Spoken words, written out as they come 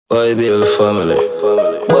YBL family.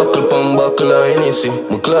 Buckle pon buckle or anything.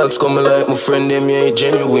 My clocks coming like my friend them, yeah, he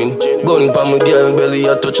genuine. Gun pon my girl belly,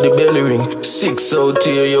 I touch the belly ring. 6 out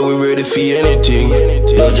here, yeah, we ready for anything.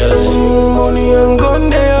 Yo, Jazzy. Money and gun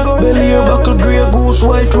there. Belly a buckle, grey goose,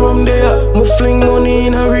 white rum there. Me fling money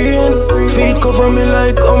in a rain. Feet cover me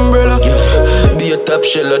like umbrella. Yeah. Be a top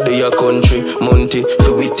sheller, they a country. Monty,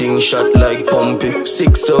 for we things shot like pumpy.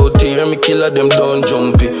 6 out here, me killer them don't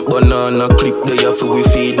jumpy. Banana clip, they a for we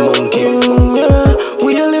feed monkey. Yeah,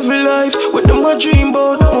 we a live a life with them a dream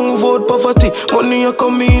about. Move out poverty, money a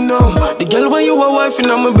come in now. The girl where you a wife in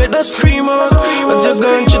my bed a scream out. As you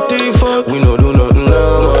gone your teeth out. We no do nothing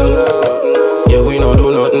normal. Yeah, we no do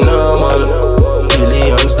nothing normal.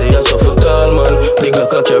 Millions they a suffer tall man. The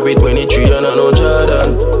Glock a carry 23 and I know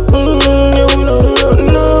Jordan. Yeah, we no do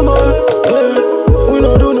nothing normal. Yeah, we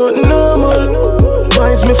no do nothing normal.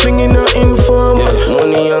 Binds me flinging a informer. Yeah,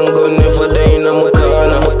 money and gun never die in a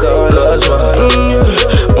corner. Cause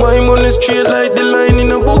yeah, my money straight like the line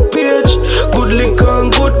in a book page. Good liquor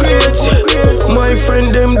and good grades. Yeah. My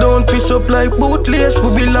friend them don't twist up like bootlace.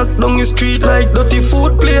 We be locked down the street like dirty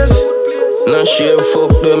food place. Now share fuck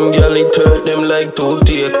them, girl, it hurt them like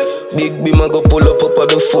toothache. Big beam I go pull up at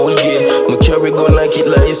the full gate. Me carry gun like it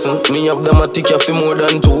license. Me have them a ticket for more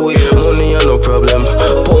than 2 years. Money a no problem.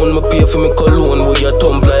 Pound me pay for me cologne, but you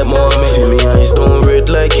thump like mommy. Feel me eyes don't red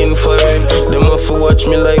like infrared. Them have to watch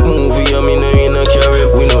me like movie. I mean I in a carry.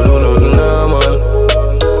 We no do nothing normal.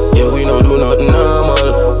 Yeah, we no do nothing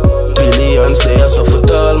normal. Millions they a suffer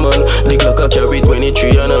tall man. The Glock a carry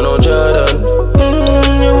 23 and I know Jordan.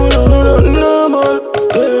 Yeah, we no do nothing normal.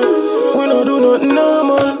 Yeah, we no do nothing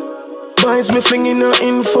normal. Binds me flinging a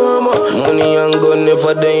informer. Money and gun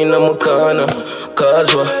never die in my corner.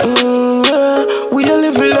 Cause what? Yeah, we a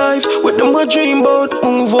live a life with them a dream about.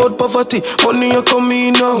 Move out poverty, money a come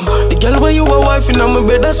in now. The girl where you a wife in my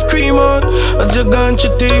bed a scream out. As you gone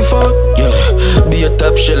your teeth out. Yeah, be a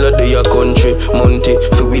top sheller, they a country. Monty,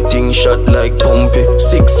 for we things shot like pumpy.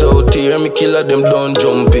 6 out here, me killer them don't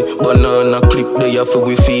jumpy. Banana clip, they a for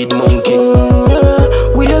we feed monkey.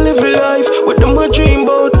 Yeah, we a live a life with them a dream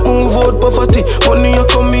about. Move out poverty, money a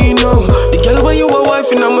come in now. The girl where you a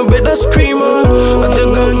wife in my bed a scream out. As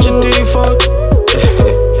you gone your teeth out.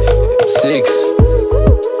 6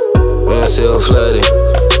 when I say oh fly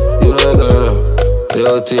you know I gonna they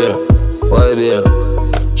out here YBL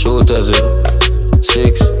shooters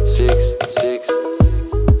 6